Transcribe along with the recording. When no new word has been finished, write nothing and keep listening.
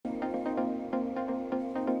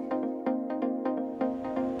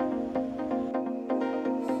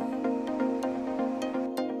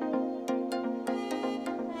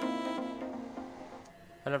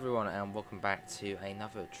everyone and welcome back to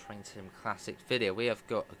another Train Sim Classic video. We have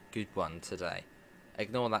got a good one today.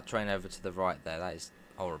 Ignore that train over to the right there, that is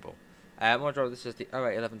horrible. My driver, this is the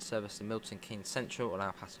 0811 service to Milton Keynes Central. Allow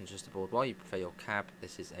passengers to board while you prefer your cab.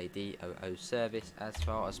 This is a DOO service as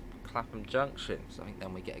far as Clapham Junction, so I think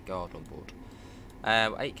then we get a guard on board.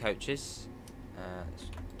 8 coaches, let's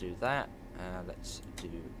do that, let's do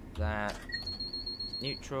that,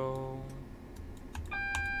 neutral.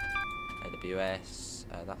 AWS,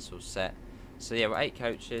 that's all set. So yeah, we're 8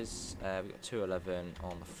 coaches, we've got 211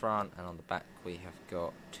 on the front, and on the back we have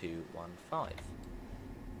got 215.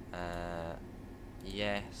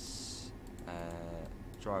 Yes,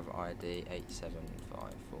 driver ID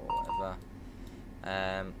 8754, whatever.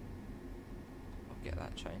 I'll get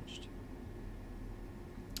that changed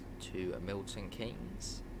to Milton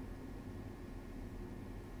Keynes.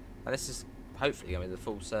 Now this is hopefully going to be the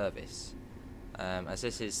full service. As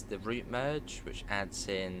this is the route merge, which adds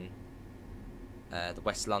in the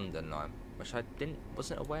West London line, which I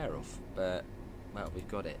wasn't aware of, but well, we've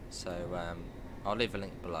got it. So I'll leave a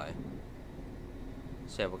link below.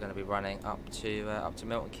 So yeah, we're going to be running up to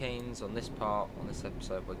Milton Keynes on this part. On this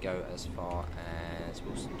episode, we'll go as far as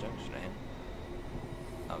Wilson Junction.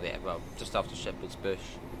 Oh yeah, well, just after Shepherd's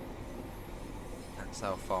Bush. That's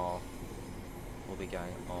how far we'll be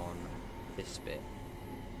going on this bit.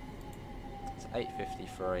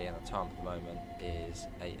 8:53 and the time at the moment is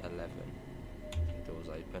 8:11. Doors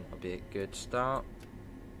open. That'll be a good start.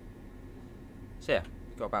 So yeah,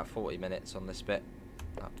 we've got about 40 minutes on this bit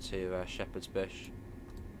up to Shepherd's Bush.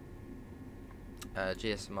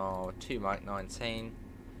 GSMR 2 Mike 19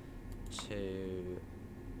 to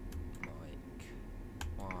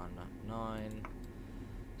Mike 19,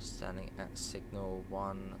 standing at signal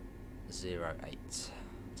 108.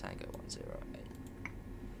 Tango 108.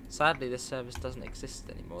 Sadly, this service doesn't exist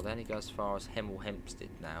anymore. They only go as far as Hemel Hempstead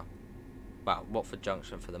now. Well, Watford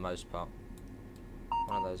Junction for the most part.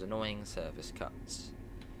 One of those annoying service cuts.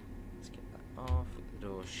 Let's get that off, get the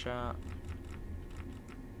door shut.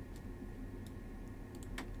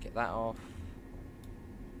 Get that off.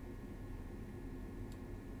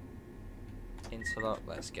 Interlock,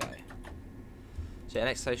 let's go. So the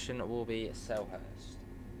next station will be Selhurst.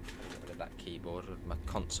 Get rid of that keyboard with my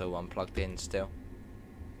console unplugged in still.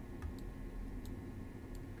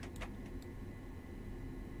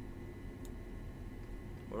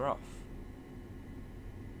 We're off.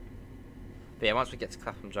 But yeah, once we get to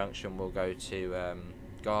Clapham Junction, we'll go to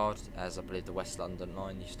guard, as I believe the West London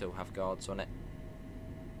line, you still have guards on it,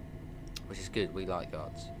 which is good. We like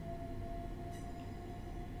guards.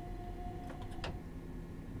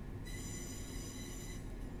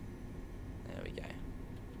 There we go.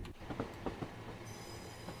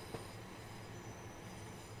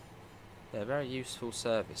 Yeah, very useful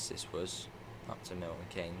service this was. Up to Milton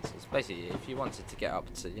Keynes. It's basically, if you wanted to get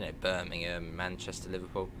up to, you know, Birmingham, Manchester,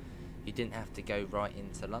 Liverpool, you didn't have to go right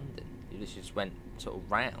into London. You literally just went sort of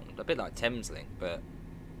round, a bit like Thameslink, but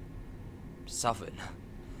southern.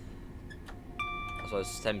 I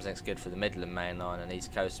suppose Thameslink's good for the Midland Main Line and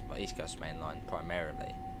East Coast Main Line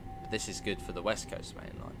primarily, but this is good for the West Coast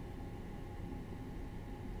Main Line.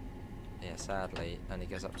 Yeah, sadly, only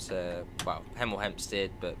goes up to, well, Hemel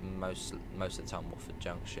Hempstead, but most of the time Watford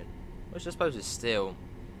Junction. Which I suppose is still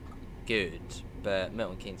good, but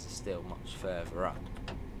Milton Keynes is still much further up.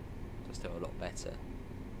 So still a lot better.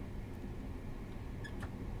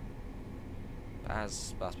 But I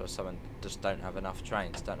suppose some just don't have enough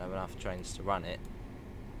trains to run it.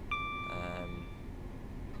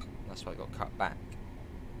 That's why it got cut back.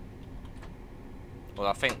 Well,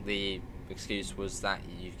 I think the excuse was that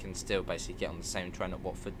you can still basically get on the same train at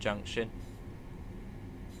Watford Junction.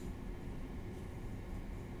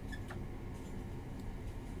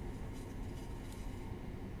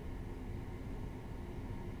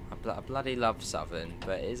 I bloody love Southern,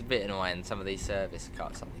 but it is a bit annoying, some of these service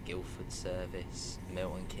cuts, like the Guildford service,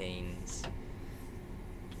 Milton Keynes.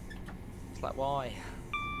 It's like, why?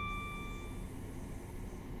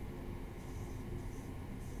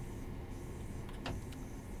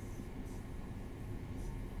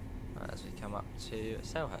 As we come up to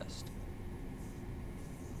Selhurst.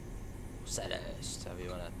 Selhurst, however you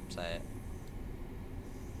want to say it.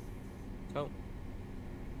 Cool.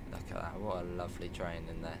 Look at that, what a lovely train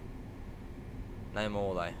in there. No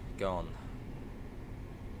more though, gone.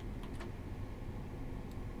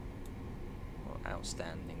 What an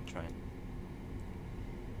outstanding train.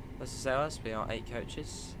 This is ours, we are 8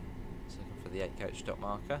 coaches. Let's look for the 8 coach dot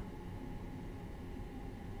marker.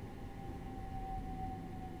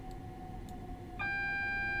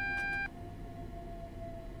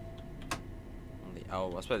 On the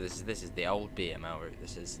Oh, I suppose this is the old BML route.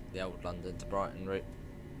 This is the old London to Brighton route,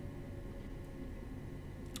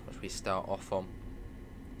 which we start off on.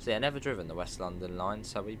 So yeah, never driven the West London line,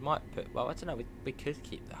 so we might put. Well, I don't know. We could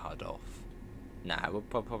keep the HUD off. Nah, we'll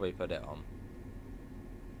probably put it on.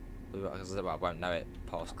 Because I won't know it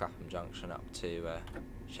past Clapham Junction up to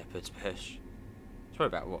Shepherd's Bush. It's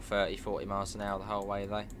probably about what 30-40 miles an hour the whole way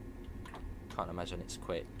though. Can't imagine it's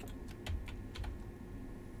quick.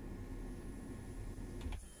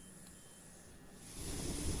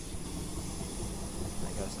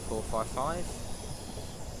 There goes the 455.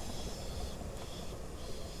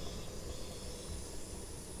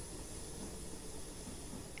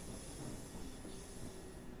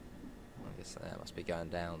 I guess that must be going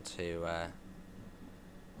down to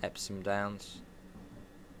Epsom Downs.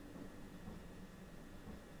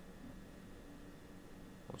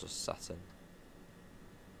 Or just Sutton.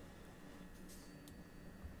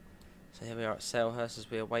 So here we are at Selhurst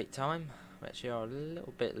as we await time. We actually are a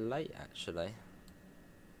little bit late actually.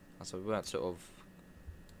 So we weren't sort of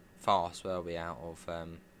fast, were we, out of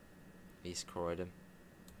East Croydon?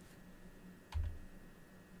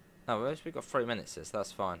 No, we've got 3 minutes here, so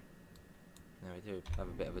that's fine. Now we do have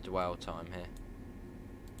a bit of a dwell time here.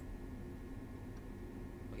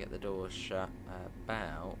 We get the doors shut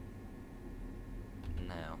about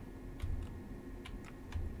now.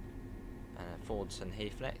 And Fordson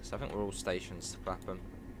Heath next. I think we're all stations to Clapham.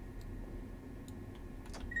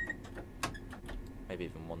 Maybe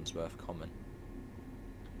even Wandsworth Common.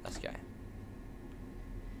 Let's go.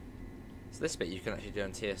 So this bit you can actually do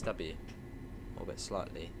on TSW, albeit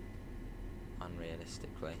slightly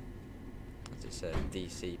unrealistically, as it's a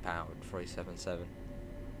DC powered 377.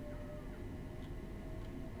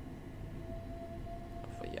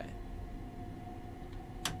 Off we go.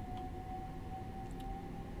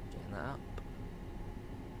 Getting that up.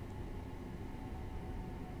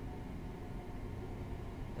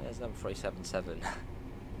 There's number 377.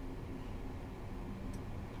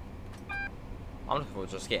 I'm looking forward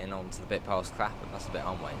to just getting on to the bit past Clapham. That's the bit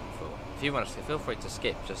I'm waiting for. If you want to, feel free to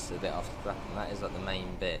skip just a bit after Clapham. That is like the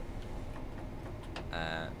main bit,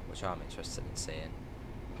 which I'm interested in seeing.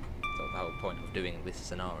 So the whole point of doing this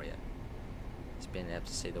scenario is being able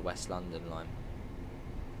to see the West London line,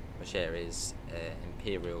 which here is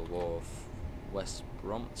Imperial Wharf, West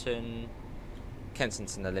Brompton,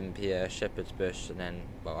 Kensington Olympia, Shepherd's Bush, and then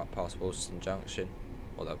well up past Wolston Junction.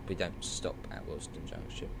 Although we don't stop at Wolston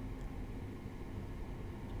Junction.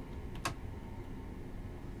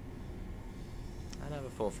 Another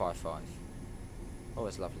 455.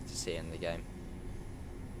 Always lovely to see in the game.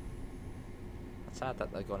 It's sad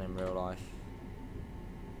that they've gone in real life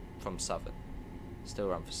from Southern. Still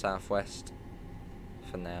run for South West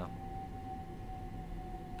for now.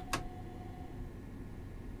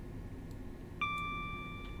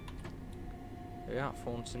 Here we are at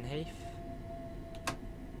Thornton Heath.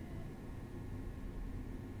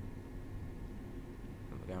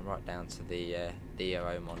 And we're going right down to the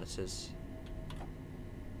DOO monitors,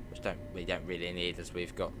 which we don't really need, as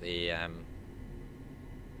we've got the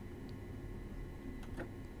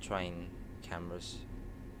train cameras.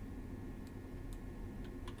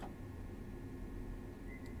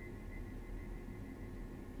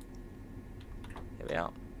 Here we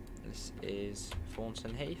are. This is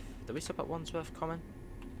Thornton Heath. Do we stop at Wandsworth Common?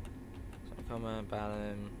 Common,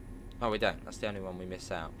 Balham. Oh, we don't. That's the only one we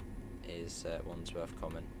miss out. Is Wandsworth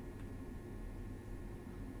Common.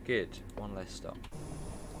 Good. One less stop.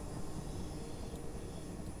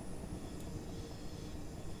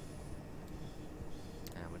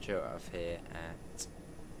 And we're due out of here at.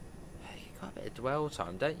 You get quite a bit of dwell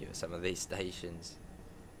time, don't you, at some of these stations?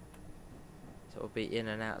 So we'll be in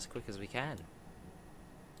and out as quick as we can.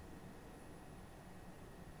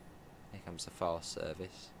 Here comes the fast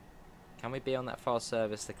service. Can we be on that fast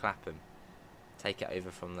service to Clapham? Take it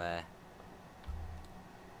over from there.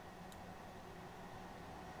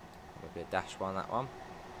 Will be a dash one, that one.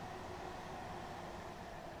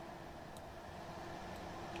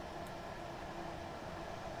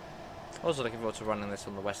 Also looking forward to running this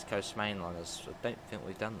on the West Coast Main Line, as I don't think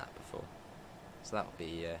we've done that before. So that will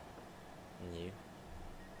be new.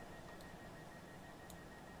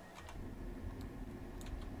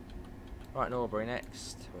 Right, Norbury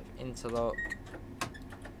next, with Interlock.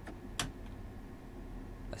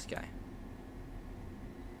 Let's go.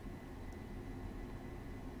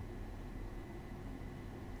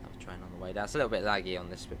 Another train on the way down. It's a little bit laggy on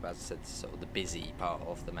this bit, but as I said, it's sort of the busy part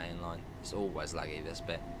of the main line. It's always laggy, this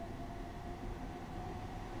bit.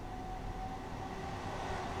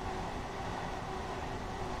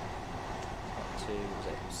 Up to, was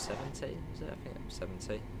it 70? Was it? I think it was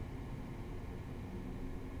 70.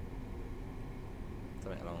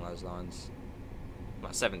 those lines.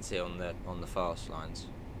 Like 70 on the fast lines.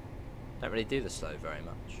 Don't really do the slow very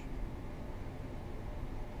much.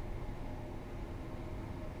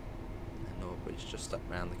 And Norbury's just up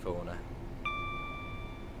round the corner.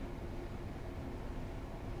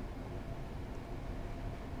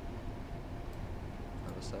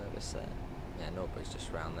 Another service there. Yeah, Norbury's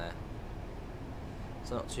just round there.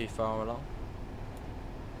 It's not too far along.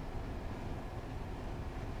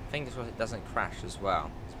 Fingers crossed it doesn't crash as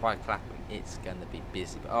well. It's by Clapham, it's going to be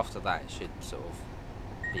busy, but after that it should sort of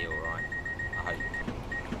be alright, I hope.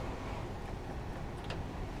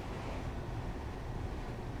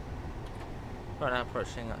 Right now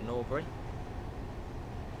approaching at Norbury.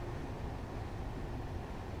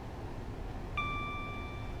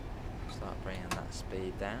 Start bringing that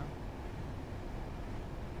speed down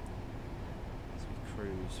as we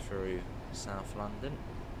cruise through South London.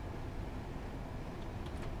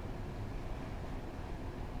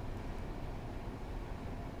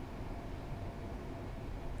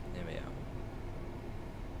 Here we are.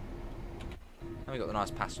 And we've got the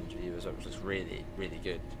nice passenger view as well, which looks really, really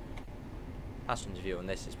good. Passenger view on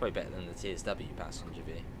this is probably better than the TSW passenger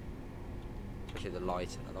view. Especially the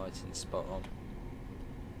lighting's spot on.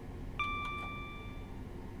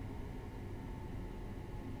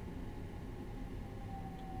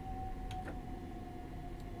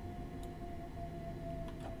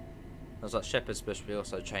 I was like Shepherd's Bush, we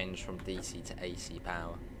also changed from DC to AC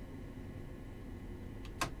power.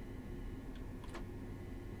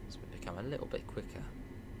 So we become a little bit quicker.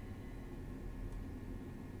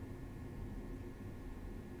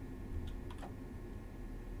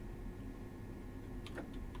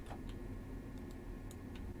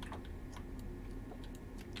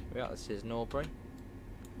 Here we are, this is Norbury.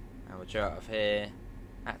 And we're due out of here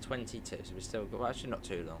at 22, so we've still got, well, actually not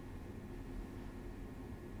too long.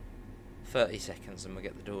 30 seconds and we'll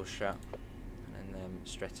get the doors shut, and then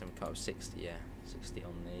Streatham cut 60, yeah, 60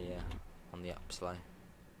 on the upslow.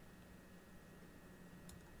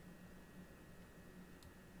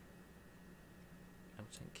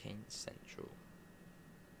 Milton Keynes Central.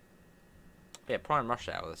 But yeah, prime rush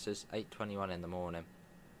hour. This is 8:21 in the morning,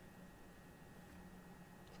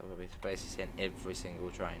 so we'll be basically seeing every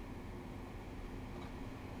single train.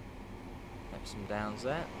 Epsom Downs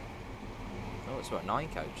there. Oh, it's what, 9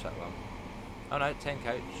 coach that one. Oh no, 10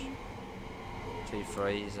 coach. 2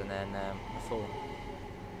 3s and then a 4.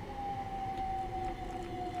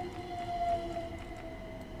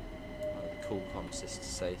 Cool consist to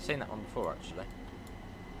see. Seen that one before actually.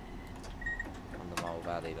 On the Mole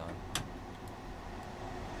Valley line.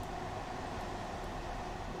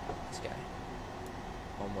 Let's go.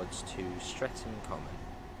 Onwards to Streatham Common.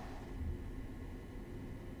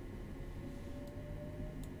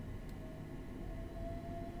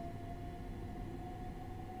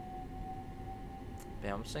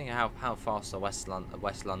 Yeah, I'm seeing how fast the West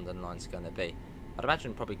London line's going to be. I'd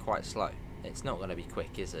imagine probably quite slow. It's not going to be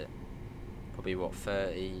quick, is it? Probably what,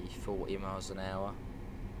 30, 40 miles an hour?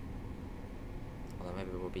 Although maybe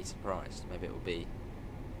we'll be surprised. Maybe it will be...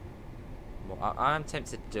 Well, I am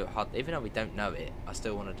tempted to do it HUD. Even though we don't know it, I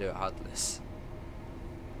still want to do it HUDless.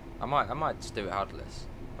 I might just do it HUDless.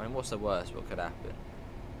 I mean, what's the worst? What could happen?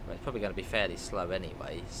 Well, it's probably going to be fairly slow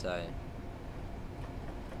anyway, so...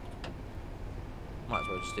 Might as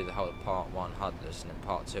well just do the whole part 1 HUDless, and then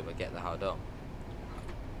part 2 we'll get the HUD on.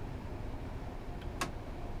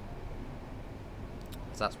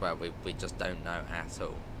 Because that's where we just don't know at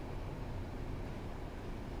all.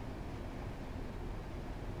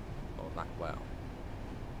 Or that well.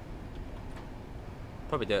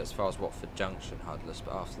 Probably do it as far as Watford Junction HUDless,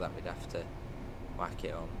 but after that we'd have to whack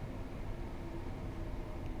it on.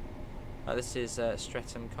 This is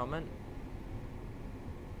Streatham Common.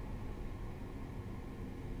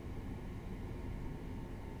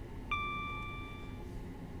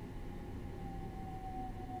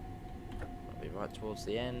 Right towards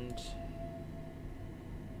the end.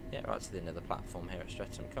 Yeah, right to the end of the platform here at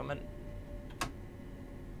Streatham Common.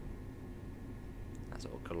 As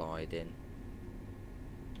it will collide in.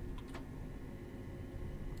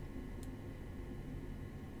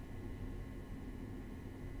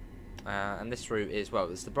 And this route is, well,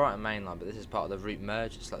 it's the Brighton Main Line, but this is part of the route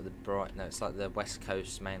merge. It's like it's like the West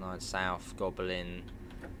Coast Main Line, South, Goblin,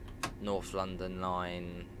 North London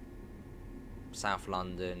Line, South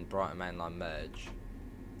London, Brighton Main Line merge.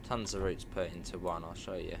 Tons of routes put into one. I'll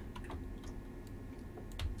show you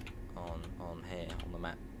on here on the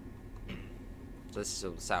map. So this is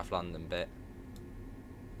all the South London bit.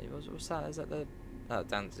 What's that? Is that the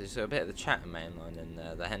down to so a bit of the Chatham Main Line in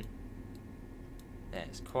there then? Yeah,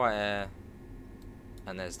 it's quite a.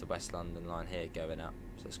 And there's the West London line here going up.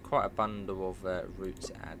 So it's quite a bundle of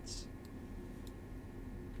routes it adds.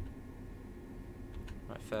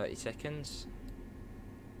 Right, 30 seconds.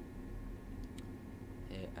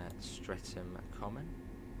 Here at Streatham Common.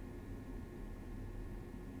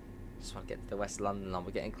 Just want to get to the West London line,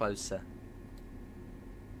 we're getting closer.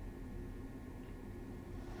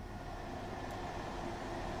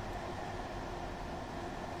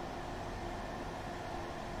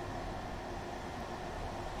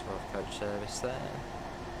 Coach service there.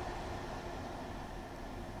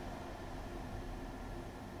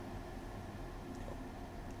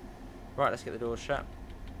 Right, let's get the door shut.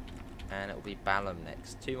 And it will be Balham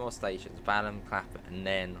next. 2 more stations, Balham, Clapham, and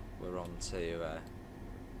then we're on to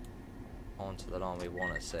the line we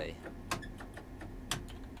want to see.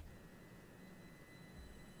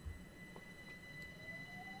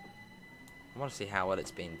 I want to see how well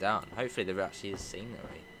it's been done. Hopefully there actually is scenery.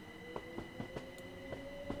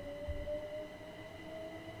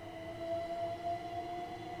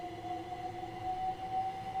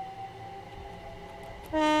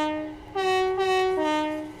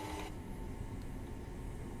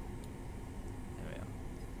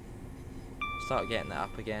 Start getting that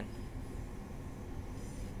up again.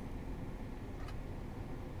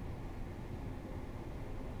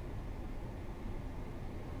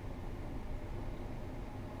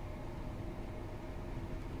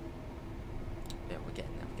 Yeah, we're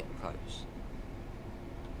getting there, we're getting close.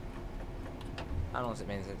 How long does it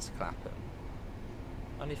mean since Clapham?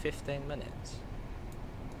 Only 15 minutes.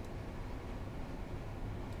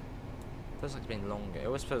 Feels like it's been longer. It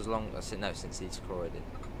always feels longer. No, since East Croydon.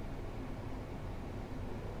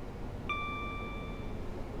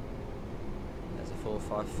 There's a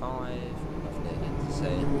 455. Nothing again to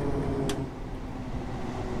see.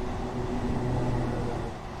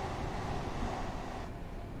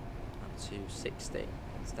 260.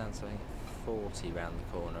 It's down to 40 round the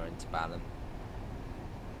corner into Balham.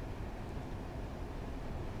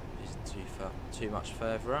 Just too much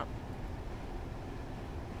further up.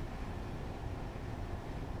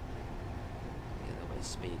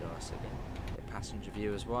 Speed on us again. Get passenger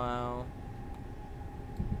view as well.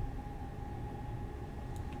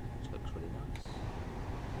 Which looks really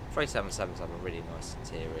nice. 377s have a really nice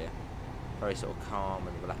interior. Very sort of calm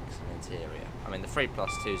and relaxing interior. I mean the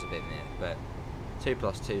 3+2's a bit near, but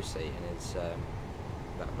 2+2 seating is that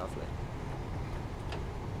lovely.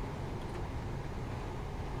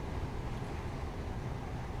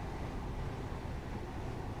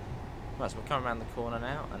 Right, so we're coming around the corner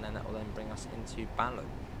now, and then that will then bring us into Balham.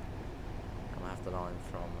 And we'll have the line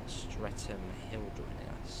from Streatham Hill joining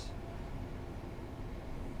us.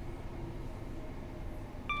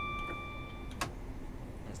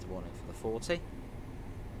 There's the warning for the 40.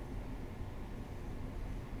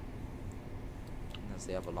 And there's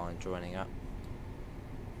the other line joining up.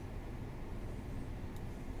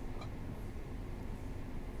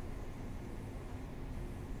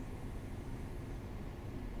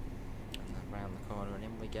 Around the corner and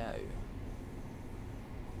in we go.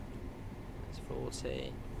 It's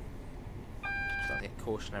 40. Starting to get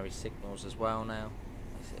cautionary signals as well now.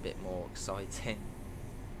 Makes it a bit more exciting.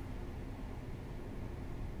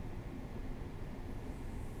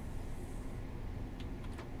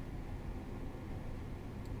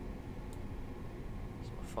 So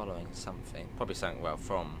we're following something. Probably something well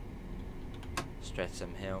from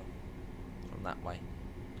Streatham Hill. From that way.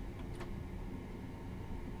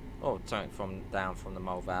 Oh, something from down from the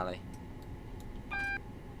Mole Valley.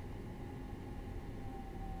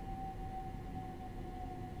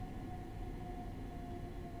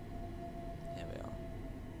 Here we are.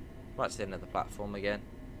 Right to the end of the platform again.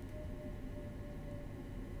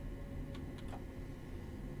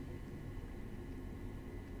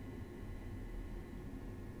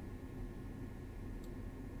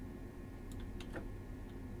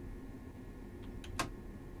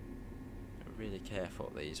 Really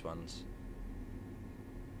careful at these ones.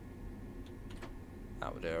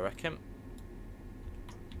 That would do, I reckon.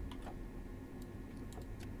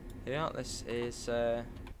 Here we are, this is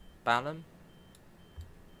Balham.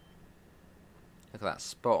 Look at that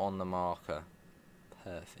spot on the marker.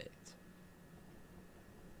 Perfect.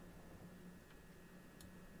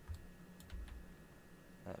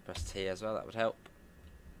 Press T as well, that would help.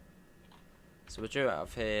 So we're due out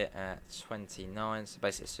of here at 29, so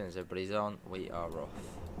basically as soon as everybody's on, we are off.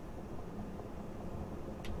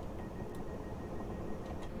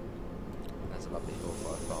 There's a lovely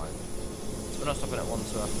 455. So we're not stopping at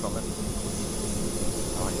Wandsworth Common.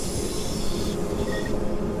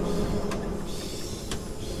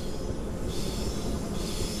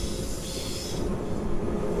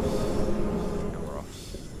 And we're off.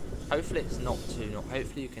 Hopefully it's not too.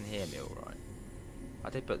 Hopefully you can hear me all right. I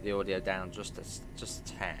did put the audio down just a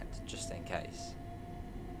tad, just in case.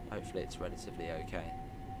 Hopefully it's relatively okay.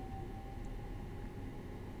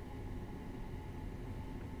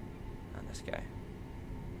 And let's go.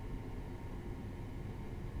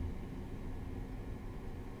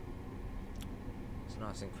 It's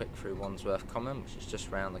nice and quick through Wandsworth Common, which is just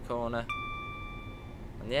round the corner.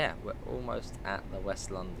 And yeah, we're almost at the West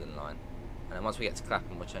London line. And then once we get to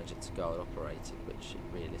Clapham, we'll change it to guard operated, which it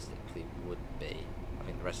realistically would be. I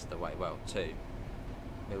think the rest of the way, well, to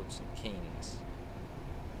Milton Keynes.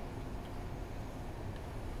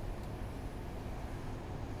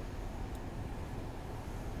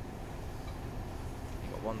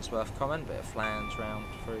 You've got Wandsworth Common, bit of flange round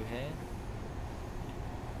through here.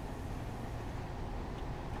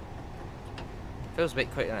 Feels a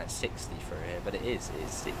bit quicker than it's 60 through here, but it is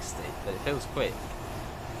 60, but it feels quick.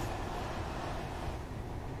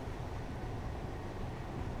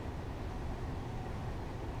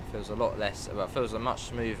 Feels a lot less, well, it feels a much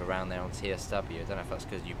smoother around there on TSW. I don't know if that's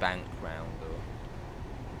because you bank round or...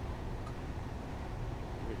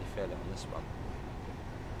 I really feel it on this one.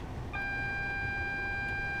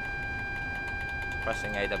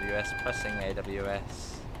 Pressing AWS, pressing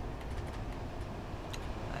AWS.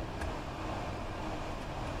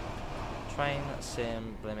 Train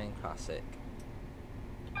sim blimming classic.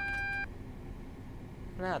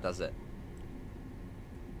 Now does it.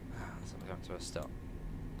 So we're going to a stop.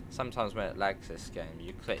 Sometimes when it lags this game,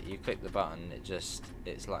 you click the button,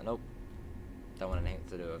 it's like, nope, don't want anything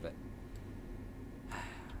to do with it.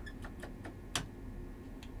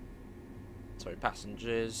 Sorry,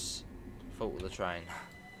 passengers, fault of the train.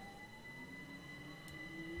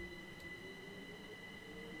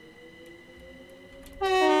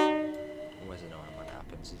 Always annoying when it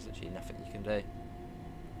happens, there's literally nothing you can do.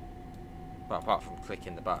 Well, apart from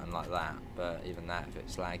clicking the button like that, but even that, if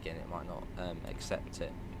it's lagging, it might not accept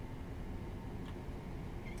it.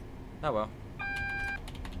 Oh well.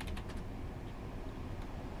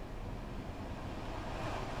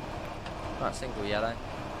 Right, single yellow.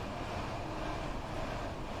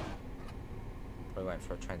 Probably waiting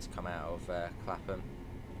for a train to come out of Clapham.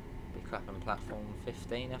 Be Clapham platform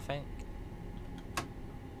 15, I think.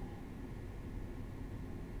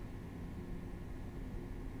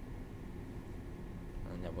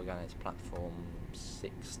 And then we're going into platform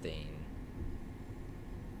 16.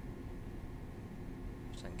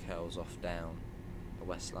 And curls off down the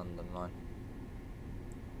West London line.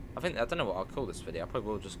 I don't know what I'll call this video. I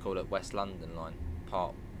probably will just call it West London line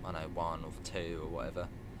part, I don't know, 1 or 2 or whatever.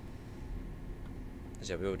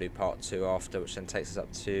 Because yeah, we will do part 2 after, which then takes us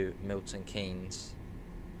up to Milton Keynes.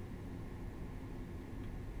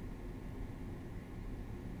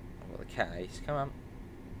 I've got the case. Come on.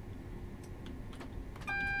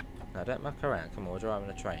 No, don't muck around. Come on, we're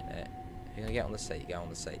driving a train here. If you're gonna get on the seat, go on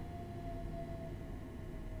the seat.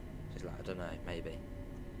 Like, I don't know, maybe.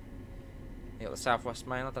 You got the Southwest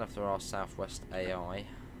Mail. I don't know if there are Southwest AI.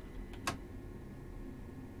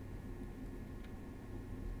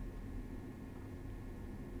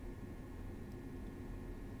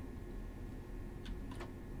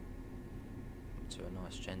 To a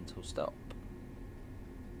nice gentle stop.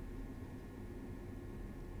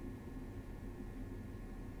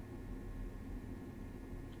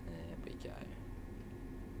 There we go.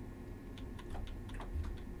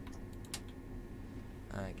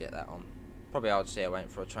 Get that on. Probably I'll just see. I waiting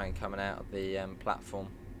for a train coming out of the platform.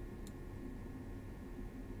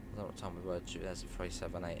 I don't know what time we were due. There's a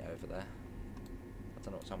 378 over there. I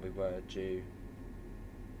don't know what time we were due.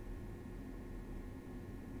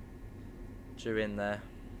 Due in there.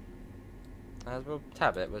 We'll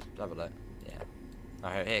tab it. We'll have a look. Yeah.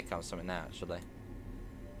 Oh, here comes something now. Actually,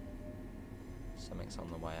 something's on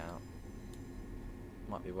the way out.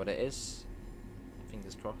 Might be what it is.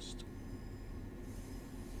 Fingers crossed.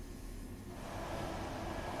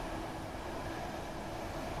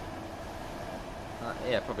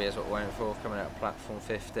 Yeah, probably is what we're waiting for, coming out of platform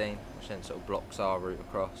 15, which then sort of blocks our route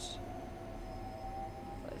across.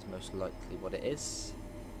 That is most likely what it is.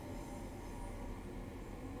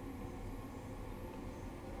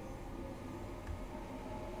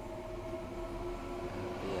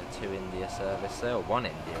 Be a 2 India service there, or 1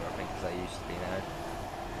 India I think as they used to be now.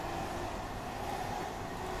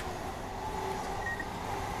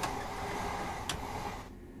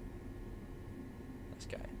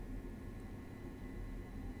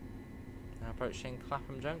 Approaching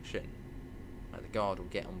Clapham Junction, where the guard will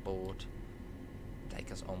get on board and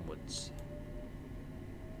take us onwards.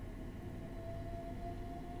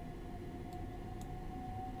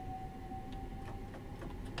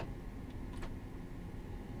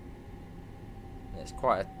 It's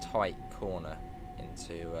quite a tight corner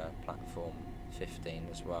into platform 15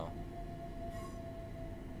 as well.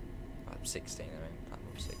 16, I mean,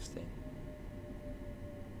 platform 16.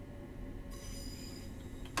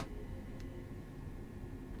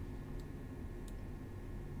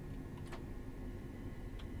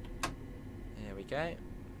 Here we go.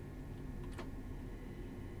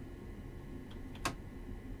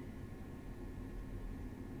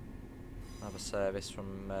 Another service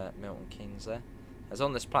from Milton Keynes there. As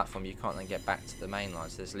on this platform you can't then get back to the main line,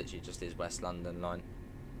 so there's literally just these West London line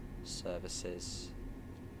services.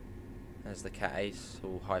 There's the Cat Ace,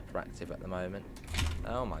 all hyperactive at the moment.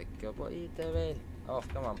 Oh my god, what are you doing? Off,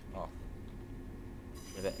 come on, off.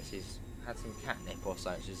 I bet she's had some catnip or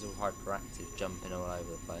something, she's all hyperactive, jumping all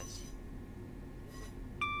over the place.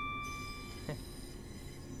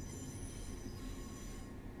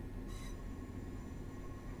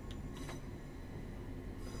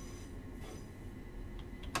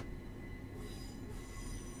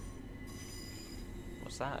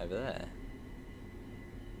 What's that over there?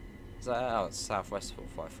 Is that, oh, it's Southwest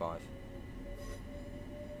 455.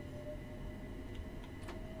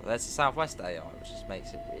 Well, there's the Southwest AI, which just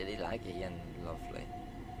makes it really laggy and lovely.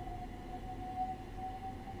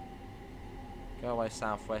 Go away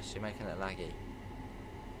Southwest, you're making it laggy.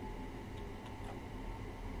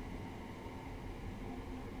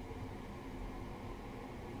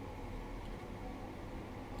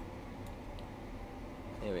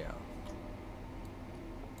 Here we are.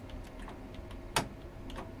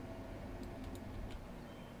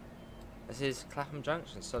 This is Clapham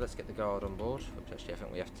Junction, so let's get the guard on board, which actually I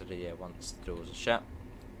think we have to do once the doors are shut.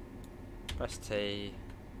 Press T.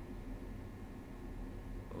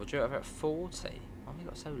 We'll do it over at 40. Oh, we've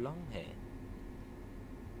got so long here.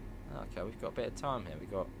 Okay, we've got a bit of time here. We've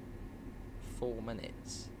got 4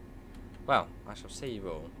 minutes. Well, I shall see you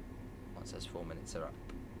all once those 4 minutes are up.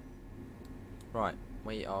 Right,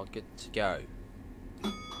 we are good to go.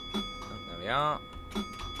 Oh, there we are.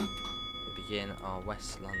 Begin our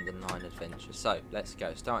West London line adventure. So let's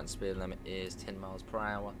go. Starting speed limit is 10 miles per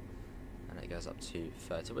hour and it goes up to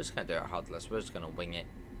 30. We're just going to do it huddless. We're just going to wing it.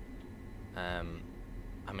 I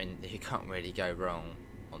mean, you can't really go wrong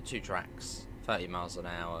on 2 tracks, 30 miles an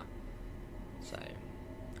hour. So,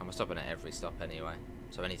 and we're stopping at every stop anyway.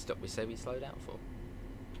 So any stop we say we slow down for.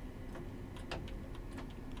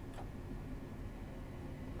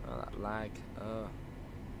 Oh, that lag.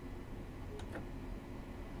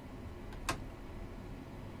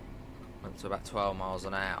 Went to about 12 miles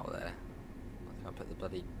an hour there. I can't put the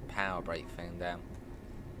bloody power brake thing down.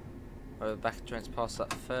 We're back to trains past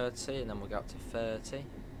that 30 and then we'll go up to 30.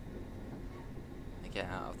 And get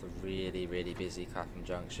out of the really, really busy Clapham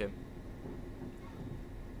Junction.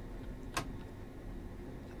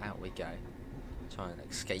 Out we go. Try and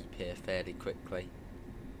escape here fairly quickly.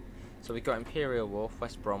 So we've got Imperial Wharf,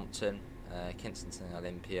 West Brompton, Kensington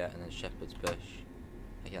Olympia and then Shepherd's Bush.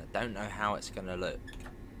 Again, I don't know how it's going to look.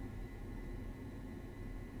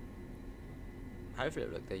 Hopefully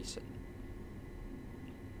it'll look decent.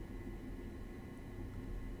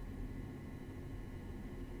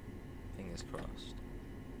 Fingers crossed.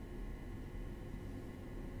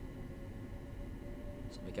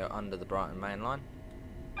 So we go under the Brighton main line.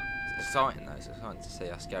 It's exciting though, it's exciting to see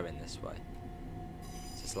us going this way.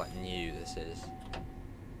 It's just like new, this is.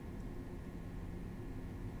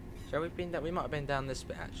 So we've been down, we might have been down this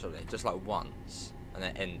bit actually, just like once, and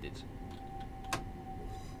it ended.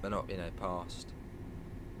 But not, you know, past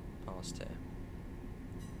here.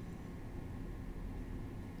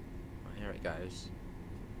 Right, here it goes.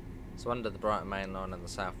 So under the Brighton main line and the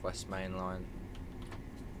Southwest main line.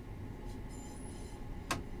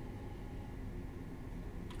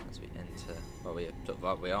 As we enter,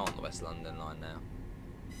 well, we are on the West London line now.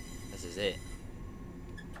 This is it.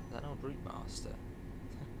 Is that an old route master?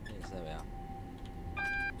 Yes, there we are.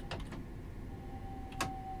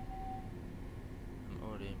 I'm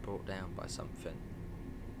already being brought down by something.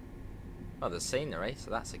 Oh, there's scenery, so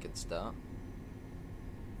that's a good start.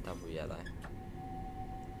 Double yellow.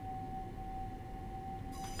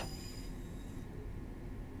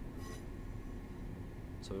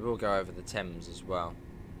 So we will go over the Thames as well,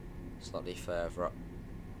 slightly further up.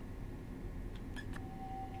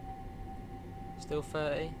 Still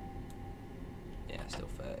 30? Yeah, still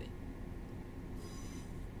 30.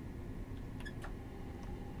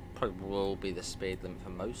 Probably will be the speed limit for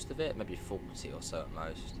most of it, maybe 40 or so at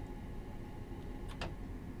most.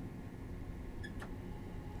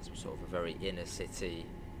 Sort of a very inner city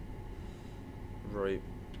route.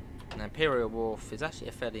 And Imperial Wharf is actually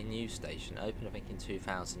a fairly new station, opened I think in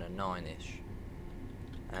 2009ish.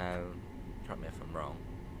 Correct me if I'm wrong.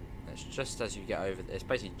 It's just as you get over. It's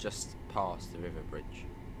basically just past the river bridge.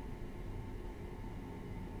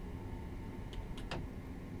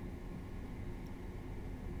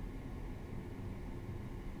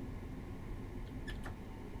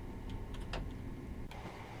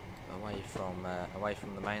 Away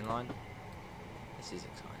from the main line. This is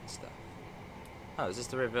exciting stuff. Oh, is this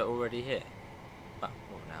the river already here? Well,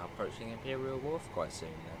 we're now approaching Imperial Wharf quite soon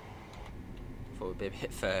then. Thought we'd be a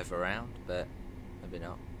bit further around, but maybe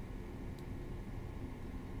not.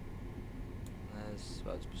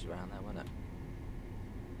 Well, it's just around there, wasn't it?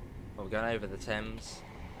 Well, we're going over the Thames.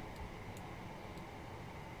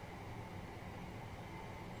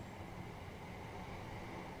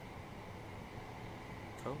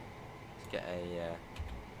 Cool. Let's get a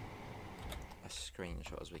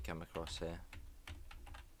screenshot as we come across here.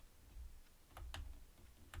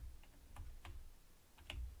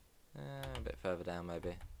 A bit further down,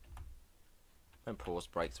 maybe. When pause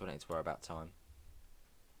breaks, we don't need to worry about time.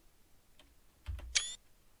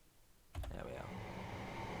 There we are.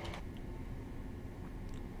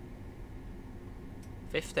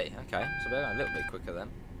 50, okay, so we're going a little bit quicker then.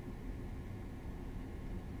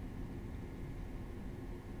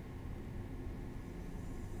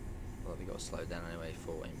 Well, we've got to slow down anyway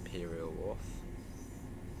for Imperial Wharf.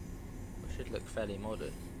 We should look fairly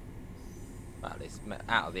modern. Well, at least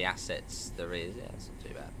out of the assets there is, yeah, it's not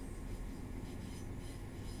too bad.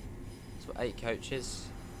 So 8 coaches.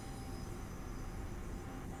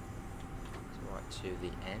 So right to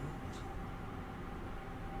the end.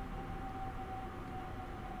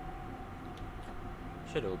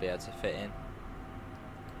 Should all be able to fit in.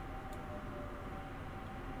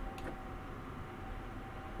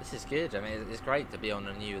 This is good. I mean, it's great to be on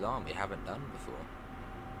a new line we haven't done before.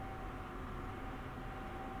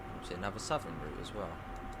 Obviously another southern route as well.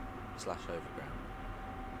 / overground.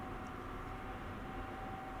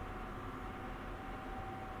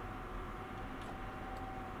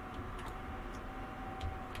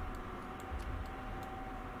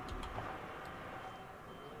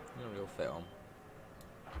 We'll fit on.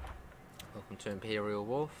 Welcome to Imperial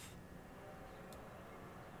Wharf.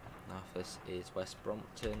 Now this is West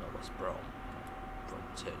Brompton or West Brom.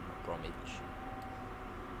 Brompton or Bromwich.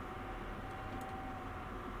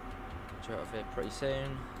 Get out of here pretty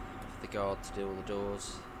soon. Have the guard to do all the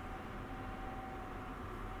doors.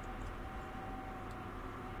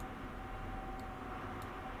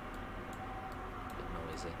 Bit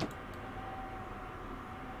noisy.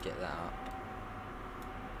 Get that up.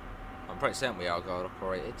 I'm pretty certain we are guard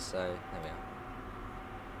operated, so there we are.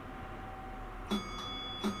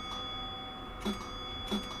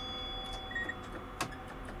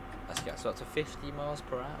 Let's get up to 50 miles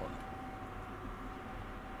per hour.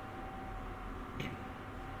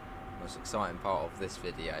 Most exciting part of this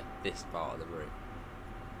video, this part of the route.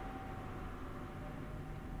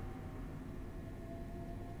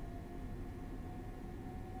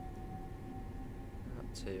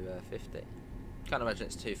 Up to 50. Can't imagine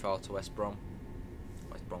it's too far to West Brom.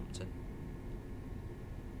 West Brompton.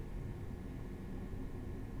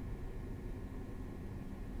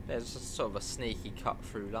 There's just sort of a sneaky cut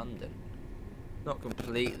through London. Not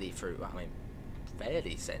completely through, I mean,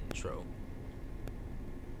 fairly central.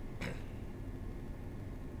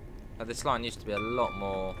 Now this line used to be a lot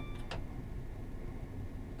more,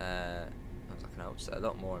 a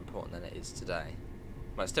lot more important than it is today.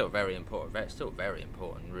 Well, it's still very important. Still a very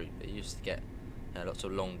important route. But you used to get lots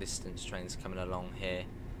of long distance trains coming along here.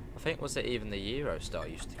 I think was it even the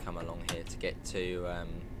Eurostar used to come along here to get to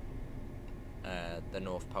the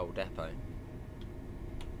North Pole depot.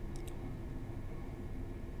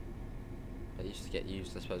 It used to get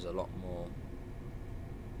used, I suppose, a lot more.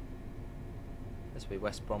 This will be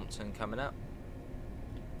West Brompton coming up,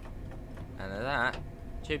 and of that,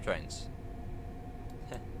 tube trains.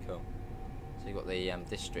 Cool. So you've got the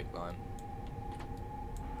district line.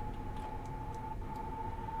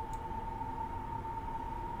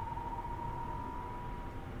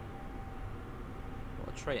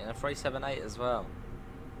 What a treat, and a 378 as well.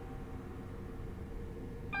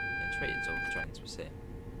 Yeah, treated to all the trains we see.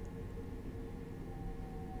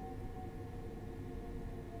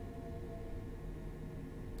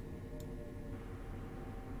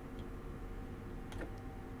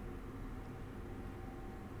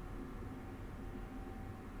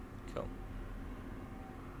 Cool.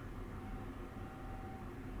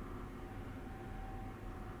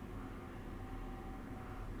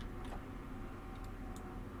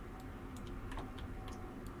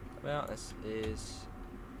 Well, this is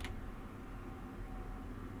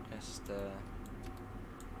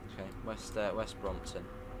West Brompton.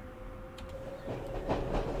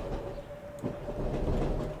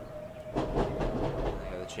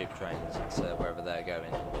 tube trains into wherever they're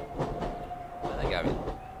going. Where are they going?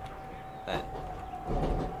 There.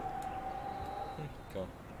 Cool.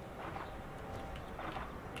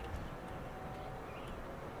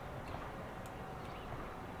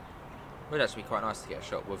 Would actually be quite nice to get a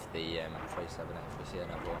shot with the 37 if we see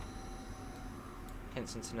another one.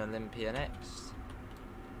 Kensington Olympia next.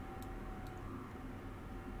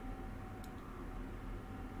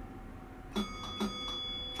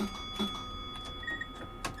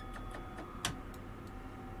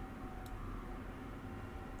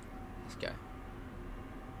 Let's go.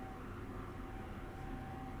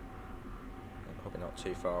 Probably not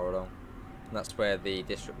too far along. And that's where the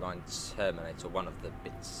district line terminates, or one of the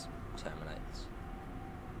bits terminates.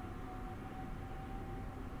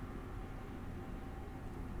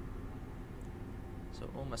 So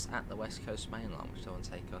almost at the West Coast Main Line, which will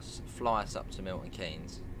take us, fly us up to Milton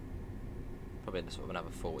Keynes. Probably sort of another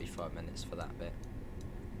 45 minutes for that bit.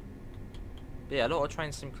 But yeah, a lot of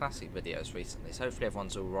Train Sim Classic videos recently, so hopefully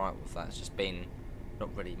everyone's alright with that. It's just been not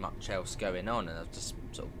really much else going on, and I've just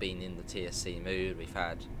sort of been in the TSC mood. We've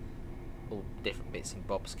had all different bits and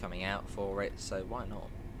bobs coming out for it, so why not?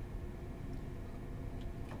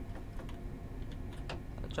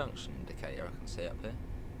 A junction indicator I can see up here.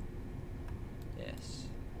 Yes.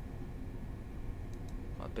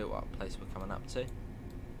 Quite a built up place we're coming up to.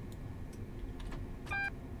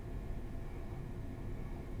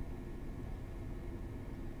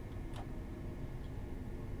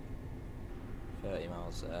 $30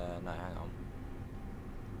 miles, no, hang on.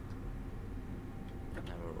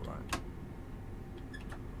 No, we're alright.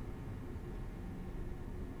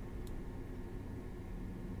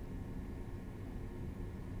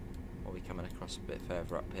 Or are we coming across a bit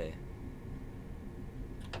further up here?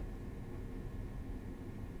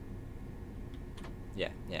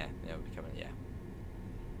 Yeah, we'll be coming, yeah.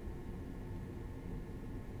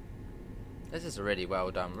 This is a really well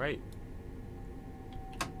done route.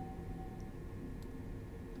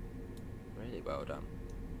 Really well done.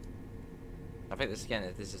 I think this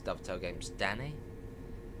again, this is Dovetail Games Danny.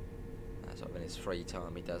 Sort of in his free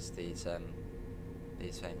time he does these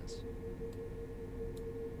things.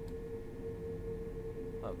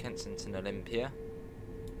 Oh, Kensington Olympia.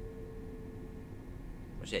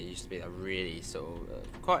 Which yeah, used to be a really sort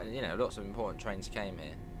of quite, you know, lots of important trains came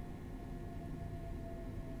here.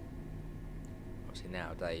 Obviously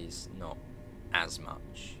nowadays not as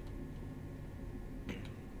much.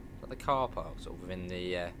 But the car park sort of within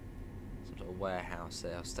the some sort of warehouse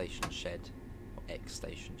there, station shed or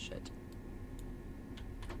ex-station shed.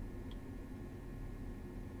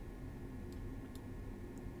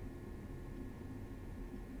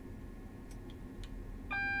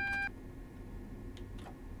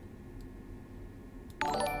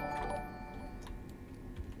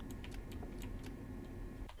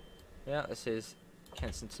 Yeah, this is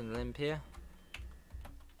Kensington Olympia.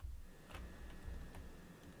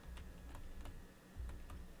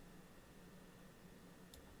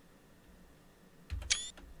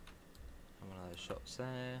 And one of those shots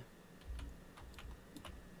there.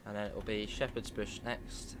 And then it will be Shepherd's Bush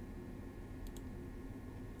next.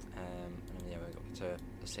 And then yeah, we've got to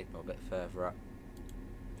the signal a bit further up.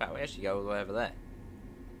 In fact, we actually go all the way over there.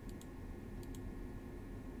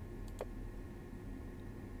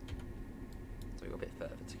 A bit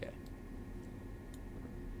further to go.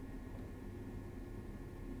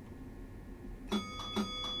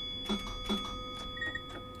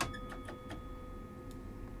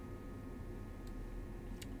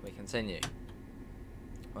 We continue. I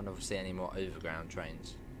wonder if we see any more overground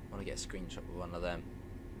trains. I want to get a screenshot with one of them.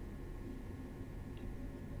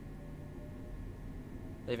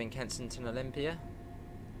 Leaving Kensington Olympia.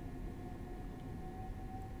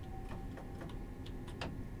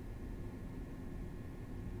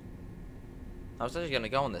 I was actually going to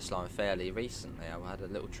go on this line fairly recently. I had a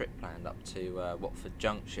little trip planned up to Watford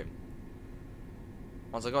Junction.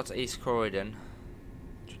 Once I got to East Croydon,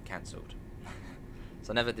 which was cancelled.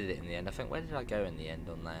 So I never did it in the end. I think, where did I go in the end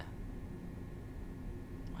on there?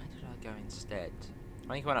 Where did I go instead?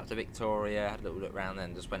 I think I went up to Victoria, had a little look around,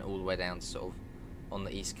 then just went all the way down to sort of on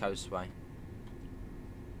the East Coast way.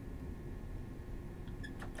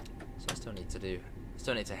 So I still need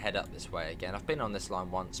to head up this way again. I've been on this line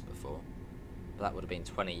once before. That would have been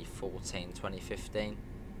 2014, 2015.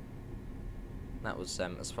 That was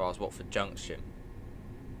as far as Watford Junction.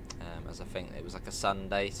 As I think it was like a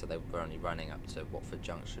Sunday, so they were only running up to Watford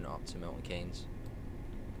Junction or up to Milton Keynes.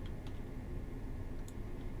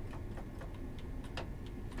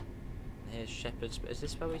 Here's Shepherd's. Is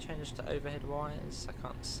this where we changed to overhead wires? I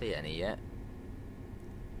can't see any yet.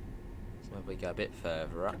 So we go a bit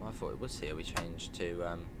further up. I thought it was here we changed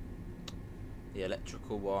to the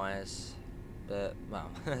electrical wires, but well,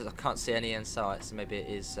 I can't see any in sight, so maybe it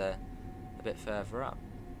is a bit further up.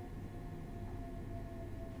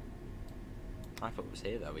 I thought it was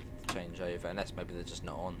here though we could change over, unless maybe they're just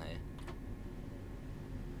not on here.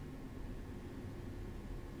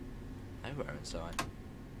 Nowhere inside.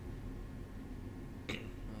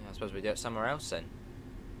 I suppose we do it somewhere else then.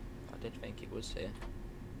 I did think it was here,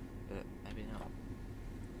 but maybe not.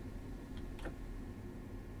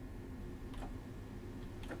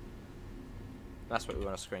 That's what we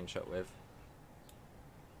want to screenshot with.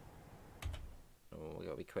 Oh, we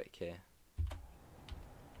gotta be quick here.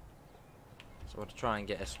 So we'll try and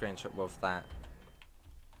get a screenshot with that.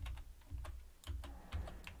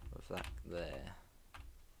 With that there.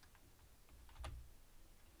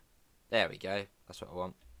 There we go. That's what I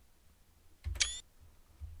want.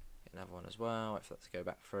 Get another one as well. Wait for that to go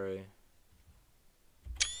back through.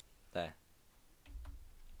 There.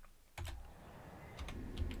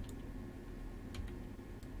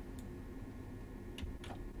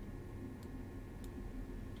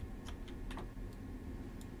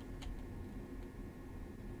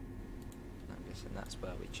 And that's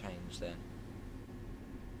where we change then.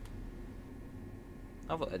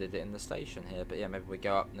 I thought they did it in the station here, but yeah, maybe we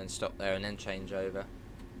go up and then stop there and then change over.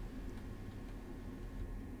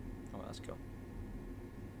 Oh, that's cool.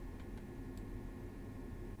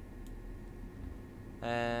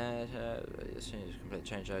 As soon as you complete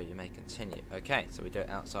change over, you may continue. Okay, so we do it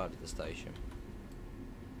outside of the station.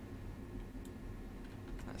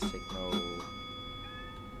 That signal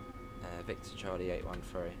Victor Charlie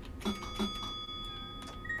 813.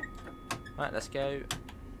 Right, let's go.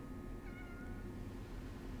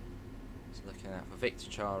 So looking out for Victor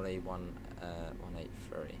Charlie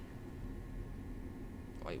 183.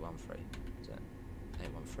 Or 813. Is it?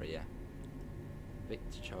 813, yeah.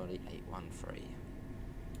 Victor Charlie 813.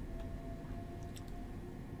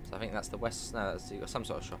 So I think that's the west. No, that's, you've got some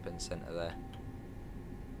sort of shopping centre there.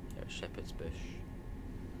 Here at Shepherd's Bush.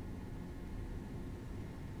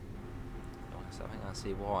 So I think I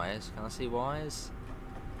see wires. Can I see wires?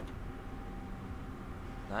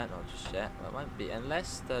 No, not just yet. Well, it won't be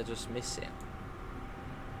unless they're just missing.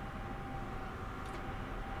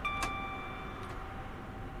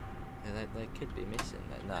 Yeah, they could be missing.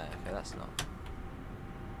 No, okay, that's not.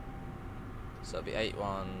 So it'll be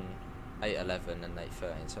 8-1, 8-11, and 8-13.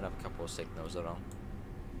 So I'll have a couple of signals along.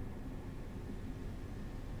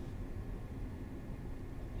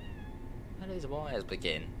 How do these wires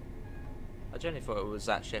begin? I generally thought it was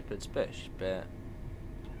at Shepherd's Bush, but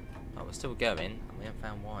oh, we're still going, and we haven't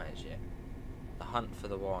found wires yet. The hunt for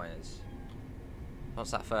the wires.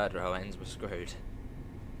 Once that third row ends, we're screwed.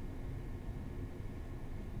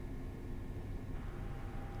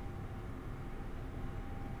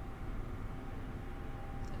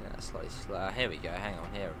 Yeah, that's slightly slow. Here we go. Hang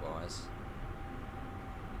on, here are wires.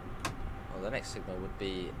 Well, the next signal would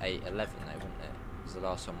be 8-11, though, wouldn't it? Because the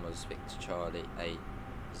last one was Victor Charlie 8-09.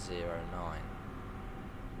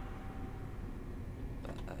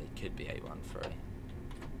 But it could be 813.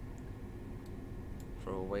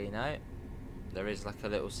 For all we know, there is like a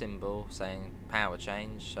little symbol saying power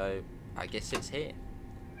change, so I guess it's here.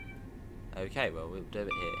 Okay, well we'll do it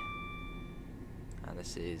here. And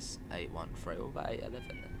this is 813. What about 811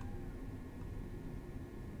 then?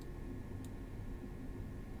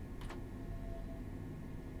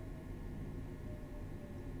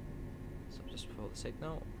 So just before the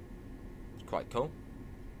signal. It's quite cool.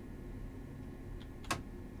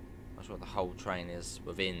 Not sure what the whole train is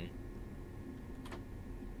within.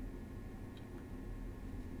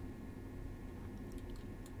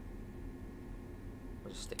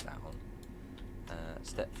 We'll just stick that on.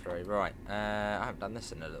 Step 3, right. I haven't done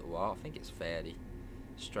this in a little while. I think it's fairly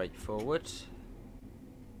straightforward.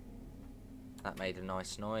 That made a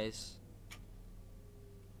nice noise.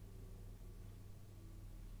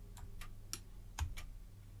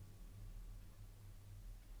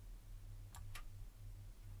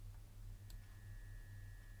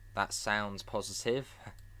 That sounds positive.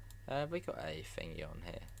 We got a thingy on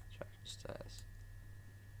here. Stairs.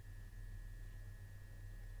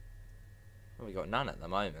 Well, we got none at the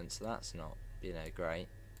moment, so that's not, you know, great.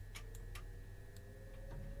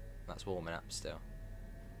 That's warming up still.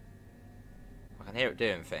 I can hear it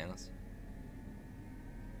doing things.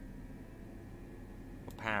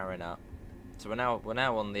 We're powering up. So we're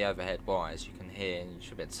now on the overhead wires. You can hear, and you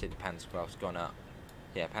should be able to see the pantograph's gone up.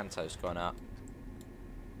 Yeah, panto's gone up.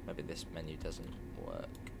 Maybe this menu doesn't work.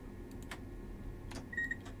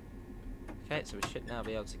 Okay, so we should now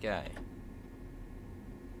be able to go.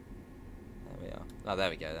 There we are. Oh, there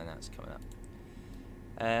we go. Then that's coming up.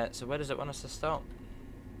 So where does it want us to stop?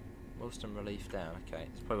 Woolston Relief down. Okay,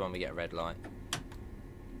 it's probably when we get a red light.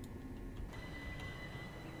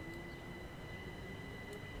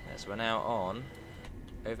 Yeah, so we're now on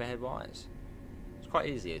overhead wires. It's quite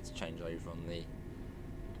easy to change over on the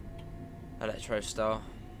Electrostar.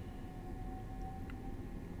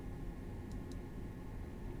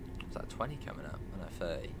 Is that 20 coming up? Oh no,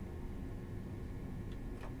 30.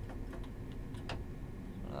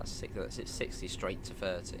 Well, that's 60, that's it, 60 straight to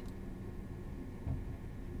 30.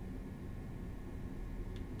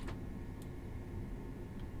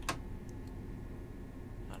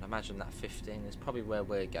 I'd imagine that 15 is probably where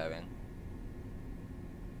we're going.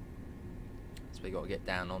 So we got to get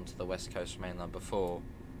down onto the West Coast main line before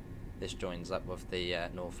this joins up with the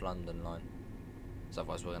North London line. So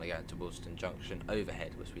otherwise we're going to go into Woolston Junction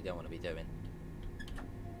overhead, which we don't want to be doing.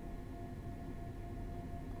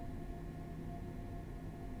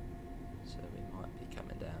 So we might be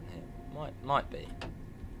coming down here. Might be.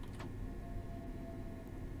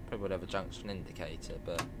 Probably would have a junction indicator,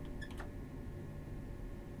 but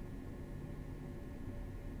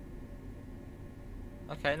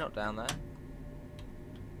okay, not down there.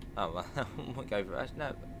 Oh, well, we'll go for it.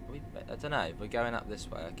 No, I don't know. We're going up this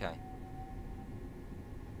way. Okay.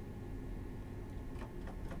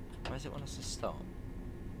 Where does it want us to stop?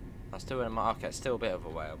 I'm still in my. Okay, it's still a bit of a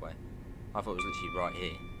way away. I thought it was literally right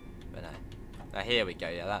here, but no. Now here we go.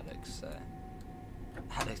 Yeah, that looks a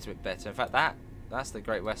bit better. In fact, that's the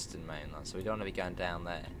Great Western main line, so we don't want to be going down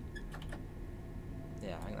there.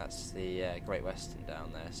 Yeah, I think that's the Great Western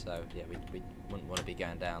down there. So yeah, we wouldn't want to be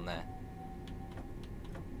going down there.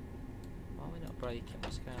 Why are we not braking?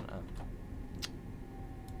 What's going on?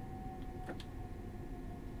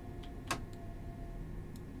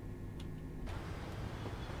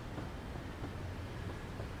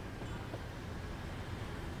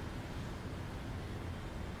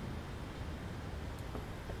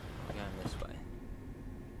 We're going this way.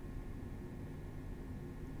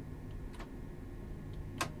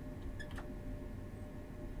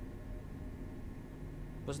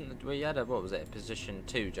 Wasn't it, we had a, what was it, a position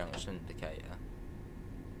 2 junction indicator?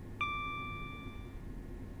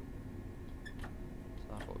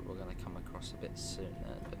 So I thought we were going to come across a bit sooner,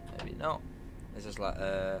 but maybe not. It's just like,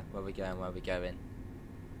 where we going, where we going?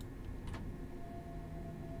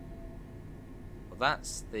 Well,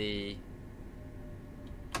 that's the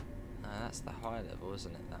high level,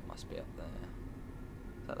 isn't it? That must be up there.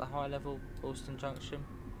 Is that the high level Woolston Junction?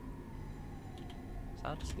 So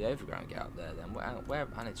how does the overground get up there then? Where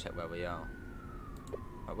I need to check where we are.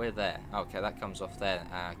 Oh, we're there. Okay, that comes off there.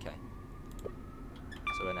 Ah, okay.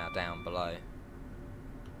 So we're now down below.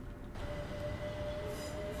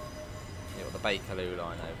 Yeah, got the Bakerloo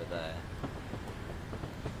line over there.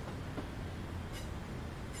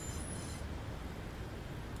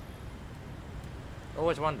 I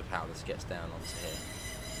always wondered how this gets down onto here.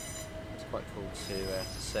 It's quite cool to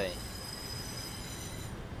see.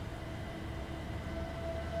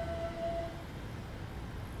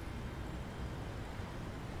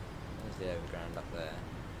 The overground up there.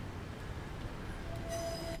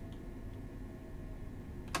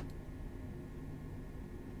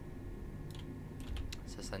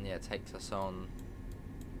 So then yeah, it takes us on.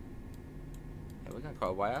 Yeah, we're going quite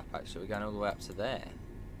a way up actually. We're going all the way up to there.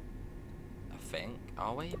 I think.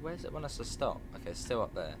 Are we? Where's it want us to stop? Okay, it's still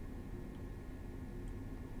up there.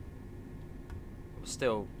 We're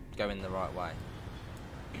still going the right way.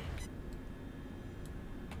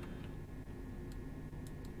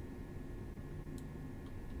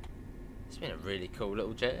 It's been a really cool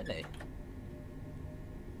little journey.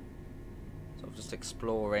 Sort of just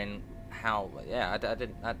exploring how, yeah, I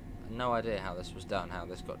had no idea how this was done, how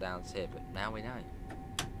this got down to here, but now we know.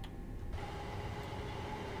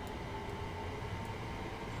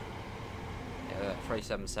 Yeah,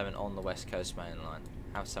 377 on the West Coast main line.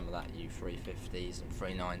 Have some of that U350s and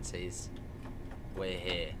 390s. We're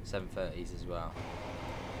here, 730s as well.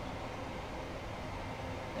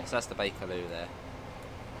 Yeah, so that's the Bakerloo there.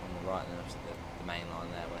 On the right, and then obviously the main line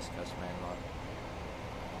there, West Coast main line.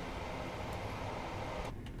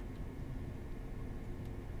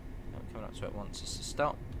 We're coming up to it wants us to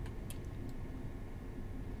stop.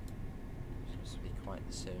 Seems to be quite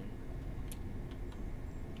soon.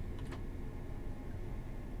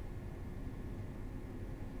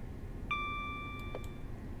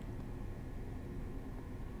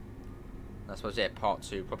 I suppose yeah, part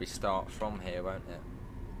 2 probably start from here, won't it?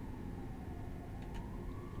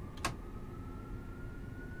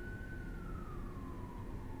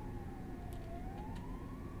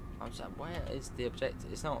 Where is the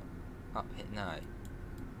objective? It's not up here, no.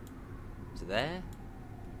 Is it there?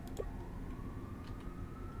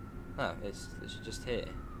 No, it's literally just here.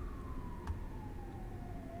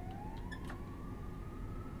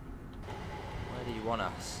 Where do you want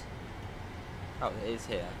us? Oh, it is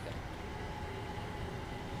here, okay.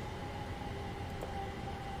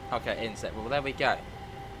 Okay, insect. Well, there we go.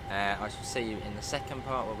 I shall see you in the second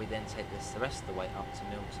part where we then take this the rest of the way up to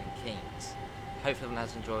Milton Keynes. Hopefully everyone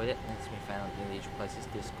has enjoyed it. Links can be found in the usual places: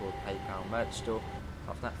 Discord, PayPal, merch store.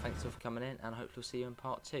 Apart from that, thanks all for coming in, and I hope we'll see you in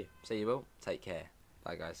part 2. See you all. Take care.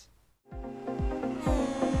 Bye, guys.